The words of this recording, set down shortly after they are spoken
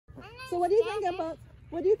So what do you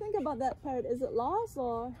think about that parrot? Is it lost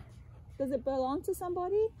or does it belong to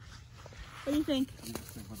somebody? What do you think? What do you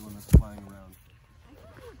think about the one that's flying around?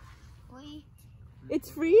 Free.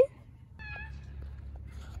 It's free?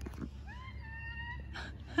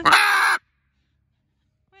 Where's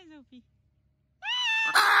Opie?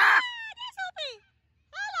 There's Opie!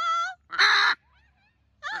 Hello! Hello!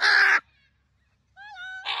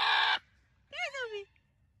 There's Opie!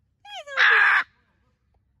 There's Opie!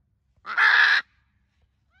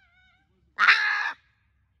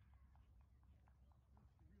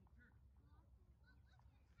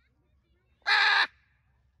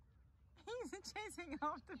 He's chasing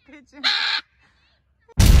off the pigeon.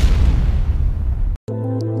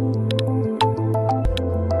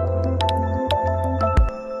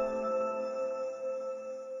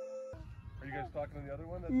 Are you guys talking to the other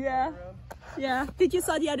one that's Yeah. flying around? Yeah. Did you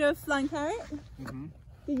saw the other flying parrot? Mm-hmm.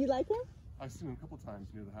 Did you like him? I've seen him a couple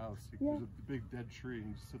times near the house. Yeah. There's a big dead tree and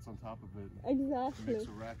he just sits on top of it. Exactly. Makes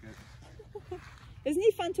a racket. Isn't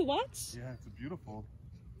he fun to watch? Yeah, it's beautiful.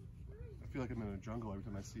 I feel like I'm in a jungle every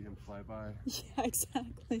time I see him fly by. Yeah,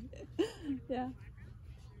 exactly. Yeah.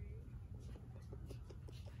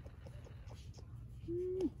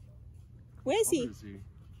 Where is he? What is he?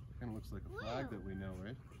 Kind of looks like a flag that we know,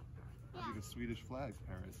 right? Yeah. Like a Swedish flag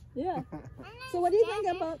parrot. Yeah. So what do you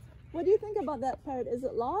think about that parrot? Is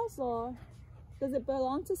it lost or does it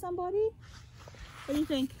belong to somebody? What do you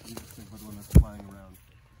think? What do you think about the one that's flying around?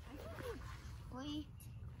 Free.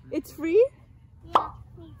 It's free? Yeah,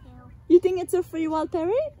 me too. You think it's a free wild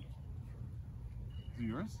parrot? Is it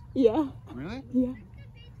yours? Yeah. Really? Yeah.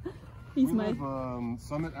 He's we my... live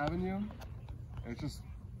Summit Avenue. It's just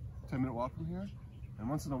a 10-minute walk from here. And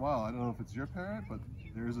once in a while, I don't know if it's your parrot, but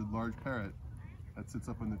there's a large parrot that sits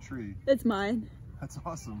up in the tree. It's mine. That's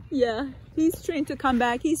awesome. Yeah. He's trying to come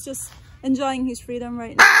back. He's just enjoying his freedom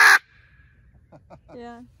right now.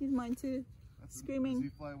 Yeah, he's mine too. Screaming.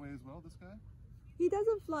 Does he fly away as well, this guy? He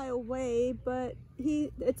doesn't fly away, but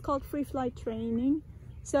it's called free flight training.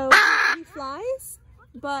 So he flies,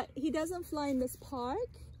 but he doesn't fly in this park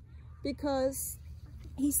because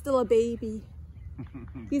he's still a baby.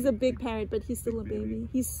 He's a big parrot, but he's still a baby.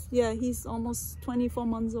 He's almost 24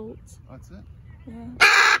 months old. That's it? Yeah.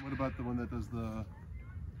 What about the one that does the...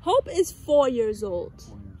 Hope is 4 years old.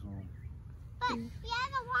 4 years old. But he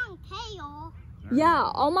has a long tail.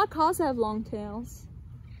 Yeah, all macaws have long tails.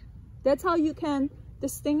 That's how you can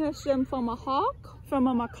distinguish them from a hawk from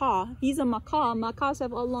a macaw. He's a macaw. Macaws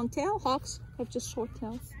have a long tail. Hawks have just short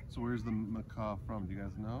tails. So where's the macaw from? Do you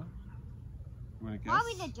guys know? You want to guess?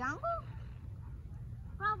 Probably the jungle?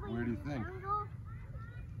 Probably Where do you think? Jungle?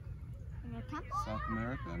 In the temple? South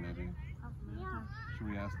America, maybe? Yeah. Should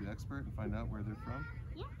we ask the expert and find out where they're from?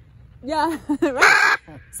 Yeah, right.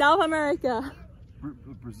 South America.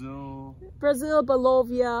 Brazil. Brazil,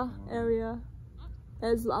 Bolivia area.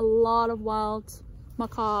 There's a lot of wild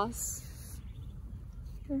macaws.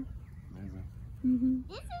 Amazing.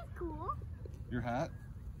 This is cool. Your hat?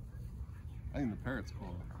 I think the parrot's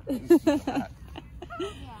cool. This is just a hat.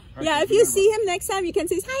 Yeah, if you see him next time, you can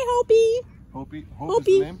say, "Hi, Hopi." Hopi?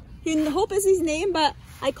 Hopi. Is the name? Hope is his name, but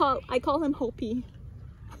I call him Hopi.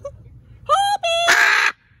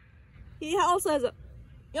 Hopi! He also has a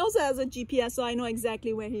GPS, so I know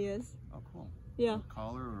exactly where he is. Oh, cool. Yeah. On the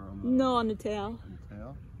collar or on the... No, on the tail. On the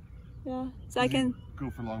tail? Yeah. So I can...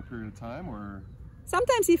 go for a long period of time, or...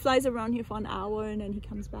 Sometimes he flies around here for an hour and then he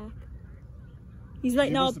comes back. He's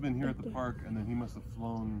right now... He must have been here at the park and then he must have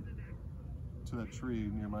flown to that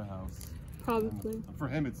tree near my house. Probably. And for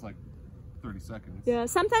him, it's like 30 seconds. Yeah,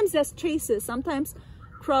 sometimes there's chases. Sometimes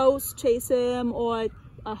crows chase him or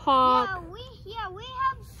a hawk.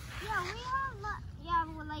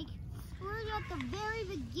 We're at the very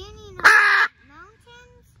beginning of the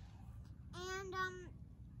mountains, and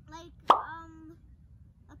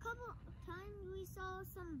a couple times we saw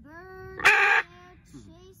some birds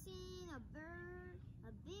chasing a bird,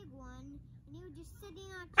 a big one, and he was just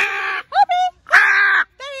sitting on a tree. Hopi!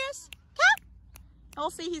 There he is. Come.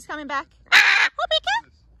 I'll see he's coming back. Hopi,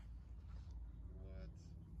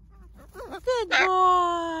 come. Good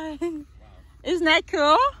boy. Isn't that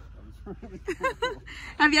cool? Really cool.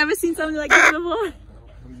 Have you ever seen something like this before? What have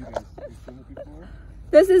you guys seen it before?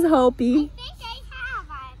 This is Hopi. I think I have,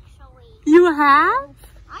 actually. You have?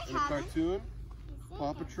 I In a haven't. cartoon?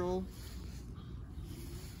 Paw Patrol?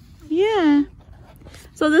 Yeah.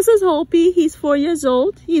 So this is Hopi. He's 4 years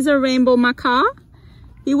old. He's a rainbow macaw.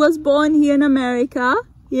 He was born here in America.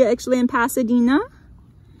 Here actually in Pasadena.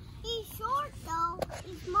 He's short though.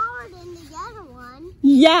 He's smaller than the other one.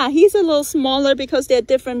 Yeah, he's a little smaller because they're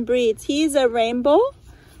different breeds. He's a rainbow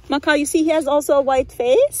macaw. You see he has also a white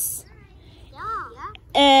face.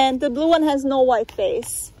 And the blue one has no white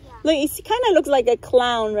face. Yeah. Look, it kind of looks like a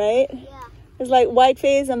clown, right? Yeah. It's like white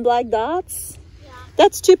face and black dots. Yeah.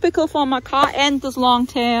 That's typical for macaw and this long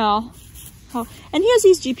tail. Oh, and here's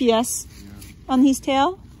his GPS on his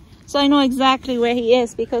tail. So I know exactly where he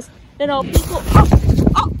is because, you know, people...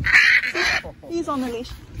 Oh! He's on the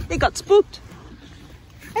leash. They got spooked.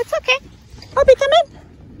 It's okay. Bobby, come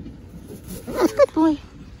in. Good boy.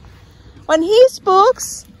 When he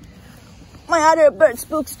spooks, my other bird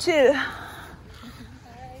spooks too.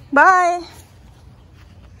 Bye.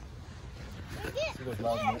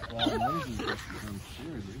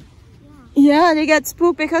 Yeah, they get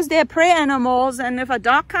spooked because they're prey animals, and if a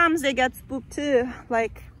dog comes, they get spooked too.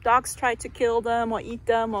 Like dogs try to kill them or eat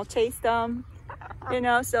them or chase them, you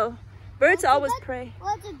know, so birds always prey.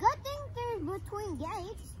 Well, it's a good thing they're between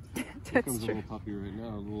gates. Here comes a little puppy right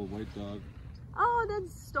now, a little white dog. Oh,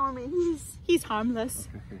 that's Stormy. He's harmless.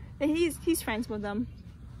 And he's friends with them.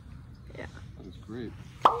 Yeah. That is great.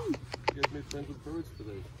 You guys made friends with birds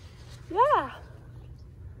today. Yeah.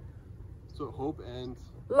 So hope and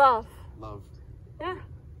Love. love. Yeah.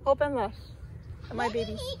 Hope and love. And my Maybe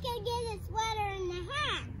babies. he can get a sweater and a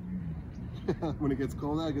hat. When it gets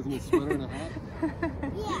cold out, it gives them a sweater and a hat.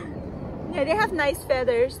 Yeah. Yeah, they have nice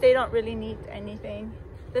feathers. They don't really need anything.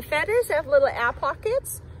 The feathers have little air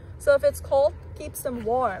pockets, so if it's cold, keeps them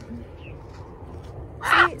warm.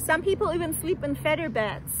 See, some people even sleep in feather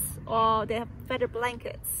beds, or they have feather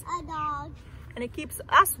blankets, A dog. and it keeps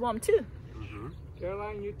us warm too.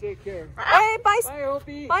 Caroline, you take care. Hey, bye, Bye,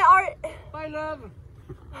 Opie. bye, Art. Bye, love.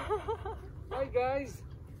 Bye, guys.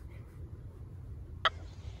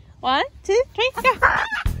 1, 2, 3, go.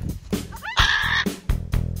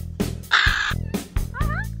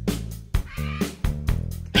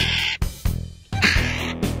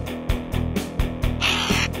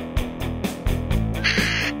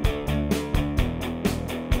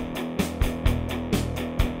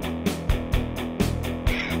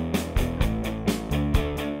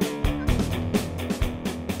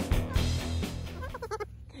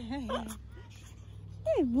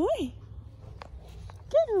 Hey, boy.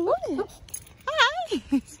 Good boy. Hi.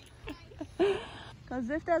 Because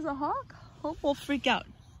if there's a hawk, Hope will freak out.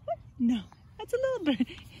 No, that's a little bird.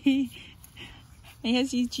 He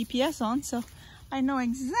has his GPS on, so I know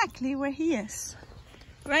exactly where he is.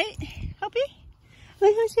 Right, Hoppy?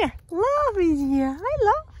 Look who's here. Love is here. Hi,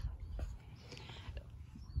 Love.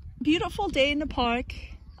 Beautiful day in the park.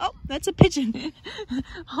 Oh, that's a pigeon.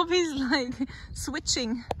 Hoppy's like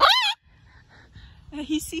switching.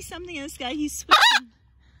 He sees something in the sky, he's switching.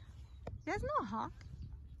 There's no hawk.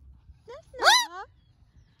 There's no hawk.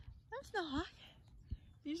 There's no hawk.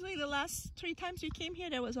 Usually the last 3 times we came here,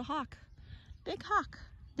 there was a hawk. Big hawk.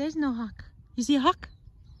 There's no hawk. You see a hawk?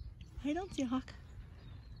 I don't see a hawk.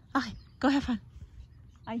 Okay, go have fun.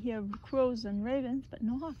 I hear crows and ravens, but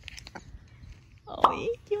no hawk. Oh,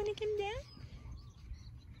 do you want to come down?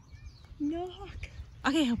 No hawk.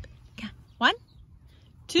 Okay, Hope. Come. 1,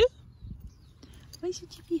 2. Where's your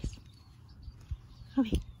GPS?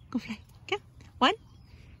 Okay, go fly. Go. 1.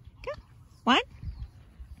 Go. 1,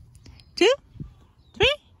 2, 3.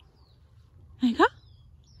 And go.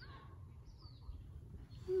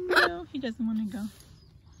 No, he doesn't want to go.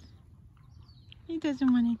 He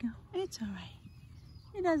doesn't want to go. It's alright.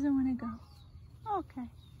 He doesn't want to go. Okay.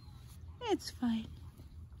 It's fine.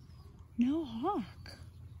 No hawk.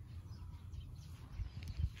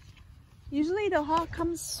 Usually the hawk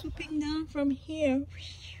comes swooping down from here.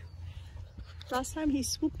 Last time he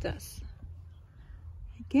swooped us.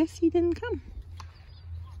 I guess he didn't come.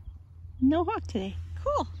 No hawk today.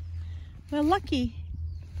 Cool. We're lucky.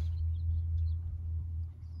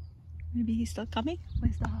 Maybe he's still coming.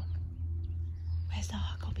 Where's the hawk? Where's the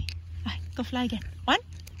hawk, Kobe? Alright, go fly again. 1.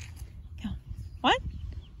 Go. 1.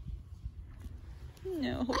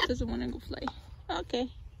 No, Hope doesn't want to go fly. Okay.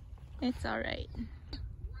 It's alright.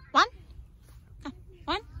 1.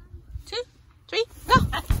 1, 2, 3, go!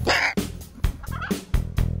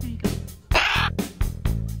 There you go.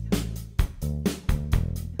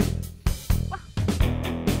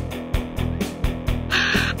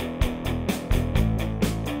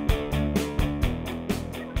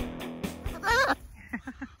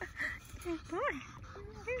 Good boy.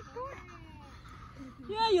 Good boy.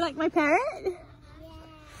 Yeah, you like my parrot? Yeah.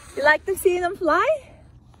 You like to see them fly?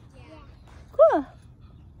 Yeah. Cool.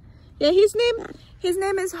 Yeah, his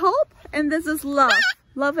name is Hope, and this is Love.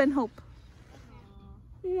 Love and Hope.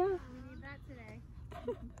 Yeah. Need that today.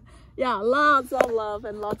 Yeah, lots of love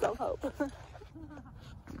and lots of hope.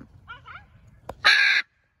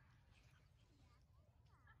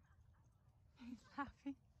 He's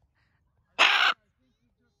laughing.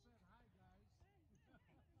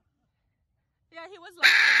 he was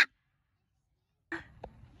laughing.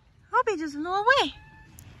 Hoppy just flew away.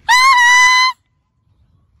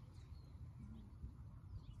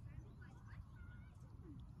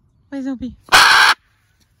 Where's Hoppy?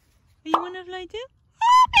 You wanna fly too?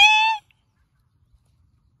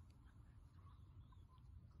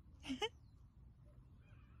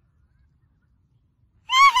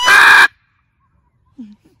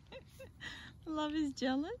 Love is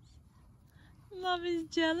jealous. Love is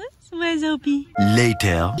jealous. Where's Hoppy?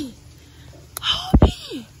 Later.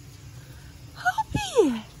 Hoppy!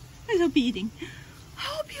 Hoppy! Where's Hoppy eating?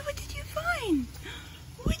 Hoppy, what did you find?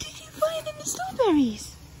 What did you find in the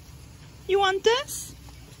strawberries? You want this?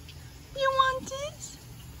 You want this?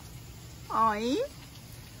 Oi!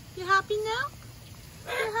 You happy now?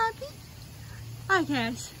 You happy? Alright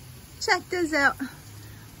guys, check this out.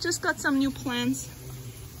 Just got some new plants.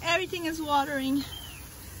 Everything is watering.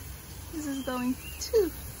 This is going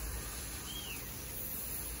too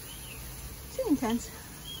intense.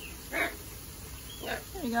 There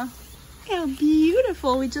we go. Look how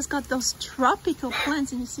beautiful. We just got those tropical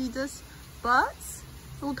plants, and you see this buds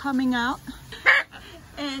all coming out.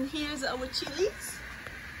 And here's our chilies.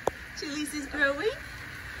 Chilies is growing,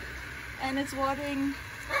 and it's watering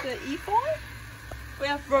the e4. We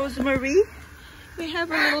have rosemary. We have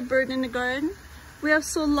a little bird in the garden. We have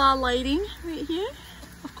solar lighting right here.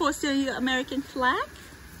 Of course, the American flag.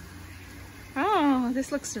 Oh,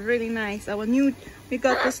 this looks really nice. We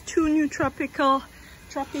got this 2 new Tropicana.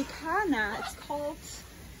 It's called,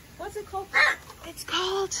 what's it called? It's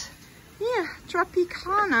called, yeah,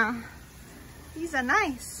 Tropicana. These are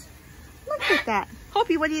nice. Look at that.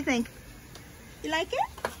 Hoppy, what do you think? You like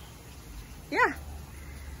it? Yeah.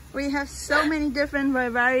 We have so many different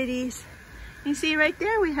varieties. You see right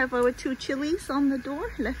there, we have our 2 chilies on the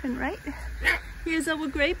door, left and right. Here's our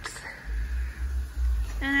grapes.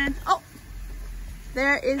 And oh,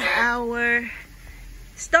 there is our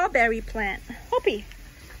strawberry plant. Hoppy.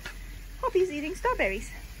 Hoppy's eating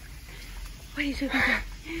strawberries. What is Hoppy doing?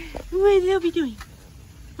 What is Hoppy doing?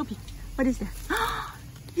 Hoppy, what is that?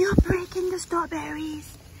 You're breaking the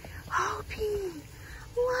strawberries. Hoppy,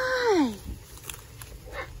 why?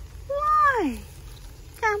 Why?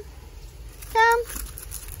 Come. Come.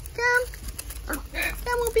 Come. Oh,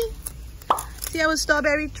 come, Hoppy. See our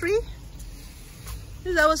strawberry tree?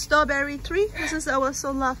 This is our strawberry tree. This is our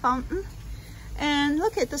solar fountain. And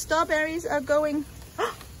look at the strawberries are going.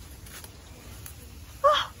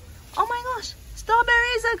 Oh my gosh.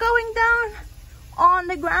 Strawberries are going down on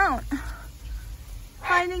the ground,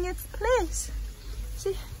 finding its place.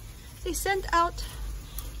 See, they sent out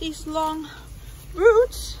these long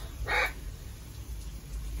roots.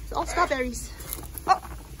 It's all strawberries. Oh,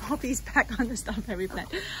 Hoppy's back on the strawberry plant.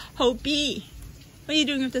 Hoppy, what are you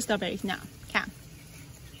doing with the strawberries now? Come.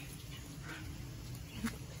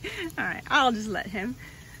 Alright, I'll just let him.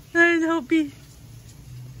 There's Hoppy.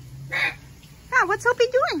 Ah, what's Hoppy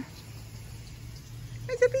doing?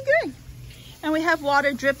 What's Hoppy doing? And we have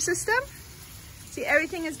water drip system. See,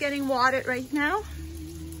 everything is getting watered right now.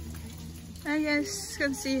 And you guys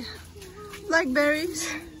can see blackberries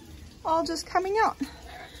all just coming out.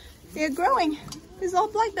 They're growing. These are all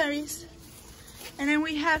blackberries. And then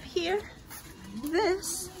we have here,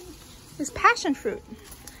 this is passion fruit.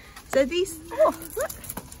 So these, oh, look,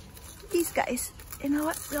 these guys, you know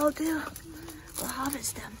what we'll do? We'll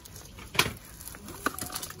harvest them.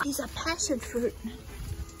 These are passion fruit.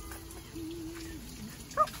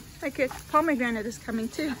 Oh, like a pomegranate is coming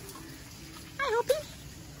too. Hi, Hoppy.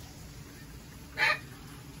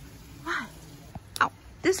 Why? Oh,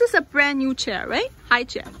 this is a brand new chair, right? High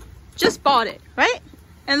chair. Just bought it, right?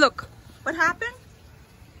 And look, what happened?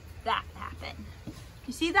 That happened.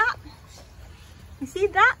 You see that? You see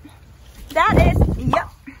that? That is,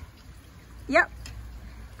 yep.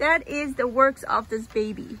 That is the works of this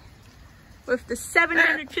baby. With the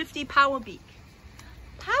 750 power beak.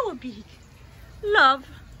 Power beak. Love,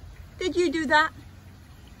 did you do that?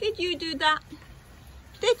 Did you do that?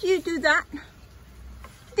 Did you do that?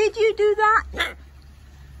 Did you do that?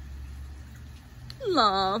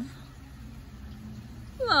 Love.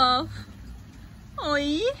 Love.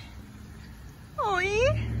 Oi.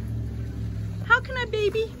 Oi. How can a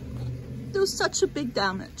baby do such a big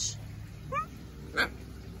damage? Oh.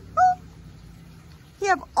 You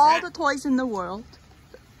have all the toys in the world.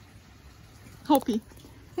 Hoppy,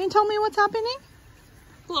 can you tell me what's happening?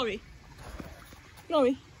 Glory.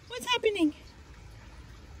 Glory, what's happening?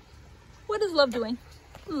 What is Love doing?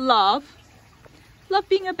 Love. Love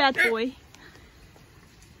being a bad boy.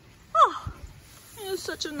 Oh, it's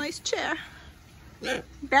such a nice chair.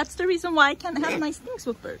 That's the reason why I can't have nice things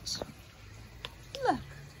with birds. Look.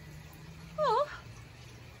 Oh.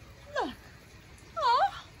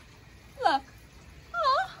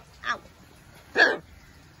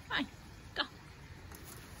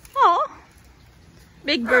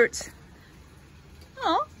 big birds.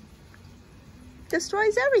 Oh,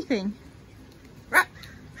 destroys everything.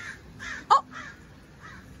 Oh,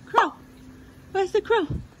 crow. Where's the crow?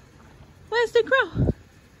 Where's the crow?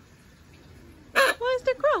 Where's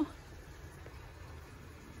the crow?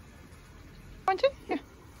 Want you? Here.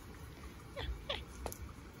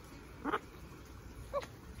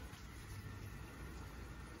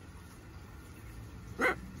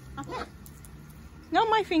 No,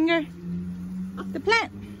 my finger. The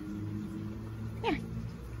plant. Here.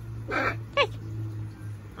 Take.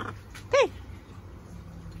 Take.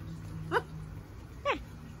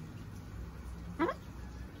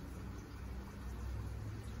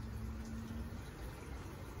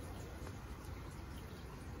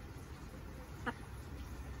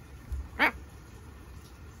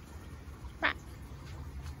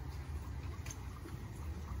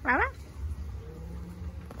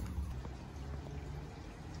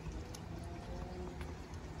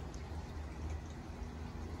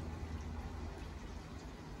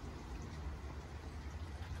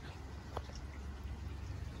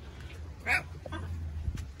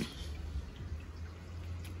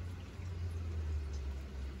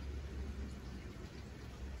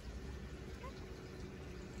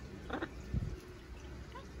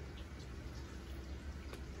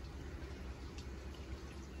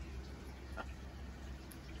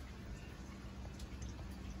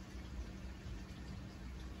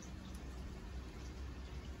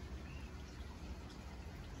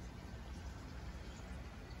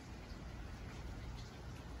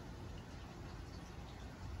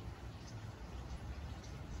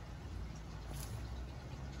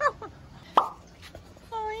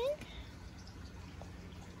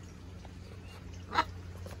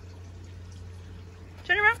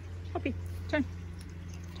 Turn around. Hoppy. Turn.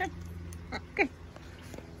 Turn. Okay.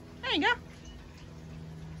 There you go.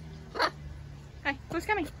 Hey, who's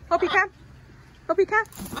coming? Hoppy, come. Hoppy, come.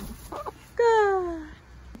 Good.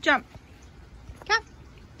 Jump. Come.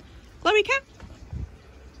 Glory, come.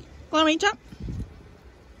 Glory, jump.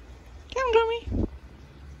 Come, Glory.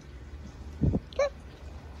 Come.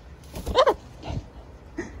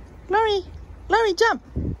 Glory. Glory, jump.